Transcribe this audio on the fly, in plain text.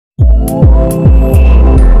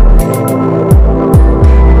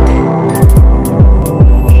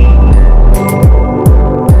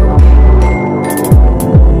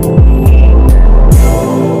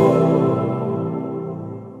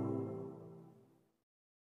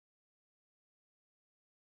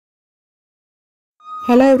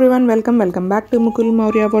Hello everyone, welcome back to Mukul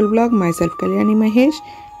Moriya World Vlog. Myself Kalyani Mahesh.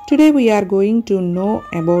 Today we are going to know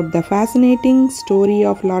about the fascinating story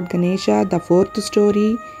of Lord Ganesha, the fourth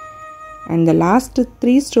story, and the last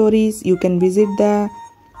three stories. You can visit the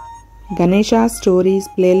Ganesha stories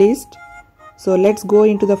playlist. So let's go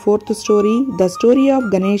into the fourth story, the story of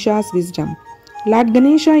Ganesha's wisdom. Lord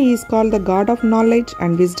Ganesha is called the god of knowledge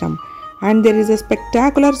and wisdom, and there is a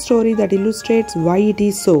spectacular story that illustrates why it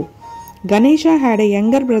is so. Ganesha had a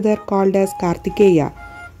younger brother called as Kartikeya.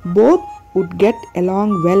 Both would get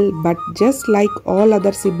along well, but just like all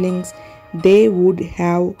other siblings, they would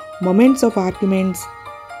have moments of arguments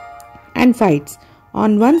and fights.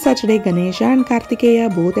 On one such day, Ganesha and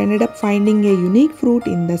Kartikeya both ended up finding a unique fruit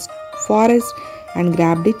in the forest and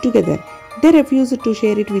grabbed it together. They refused to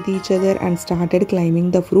share it with each other and started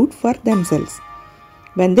climbing the fruit for themselves.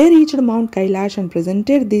 When they reached Mount Kailash and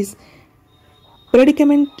presented this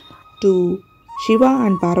predicament to Shiva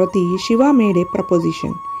and Parvati, Shiva made a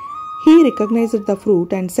proposition. He recognized the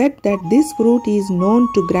fruit and said that this fruit is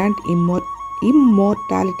known to grant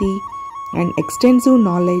immortality and extensive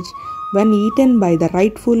knowledge when eaten by the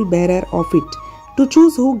rightful bearer of it. To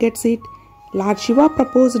choose who gets it, Lord Shiva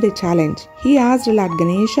proposed a challenge. He asked Lord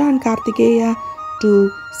Ganesha and Kartikeya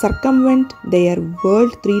to circumvent their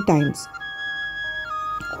world 3 times.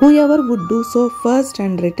 Whoever would do so first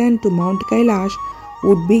and return to Mount Kailash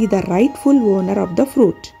would be the rightful owner of the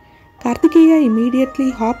fruit. Kartikeya immediately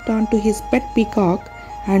hopped onto his pet peacock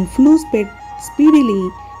and flew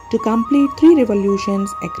speedily to complete 3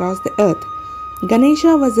 revolutions across the earth.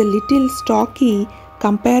 Ganesha was a little stocky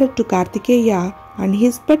compared to Kartikeya, and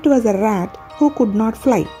his pet was a rat who could not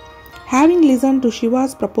fly. Having listened to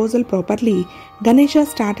Shiva's proposal properly, Ganesha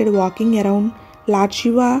started walking around Lord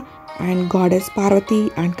Shiva and Goddess Parvati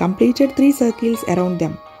and completed 3 circles around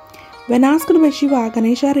them. When asked by Shiva,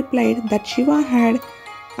 Ganesha replied that Shiva had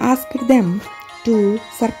asked them to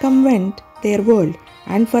circumvent their world,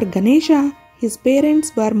 and for Ganesha, his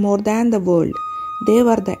parents were more than the world. They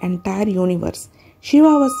were the entire universe. Shiva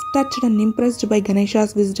was touched and impressed by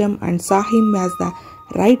Ganesha's wisdom and saw him as the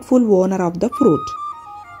rightful owner of the fruit.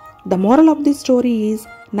 The moral of this story is,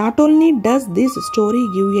 not only does this story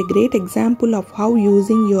give a great example of how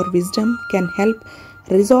using your wisdom can help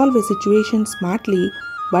resolve a situation smartly,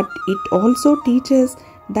 but it also teaches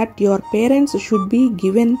that your parents should be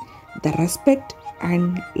given the respect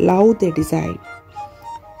and love they deserve.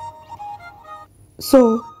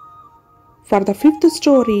 So, for the 5th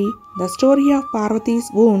story, the story of Parvati's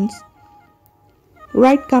wounds,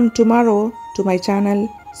 come tomorrow to my channel.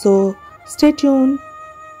 So, stay tuned,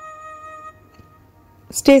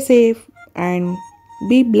 stay safe and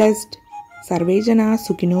be blessed. Sarve Jana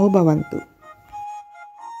Sukhino Bhavantu.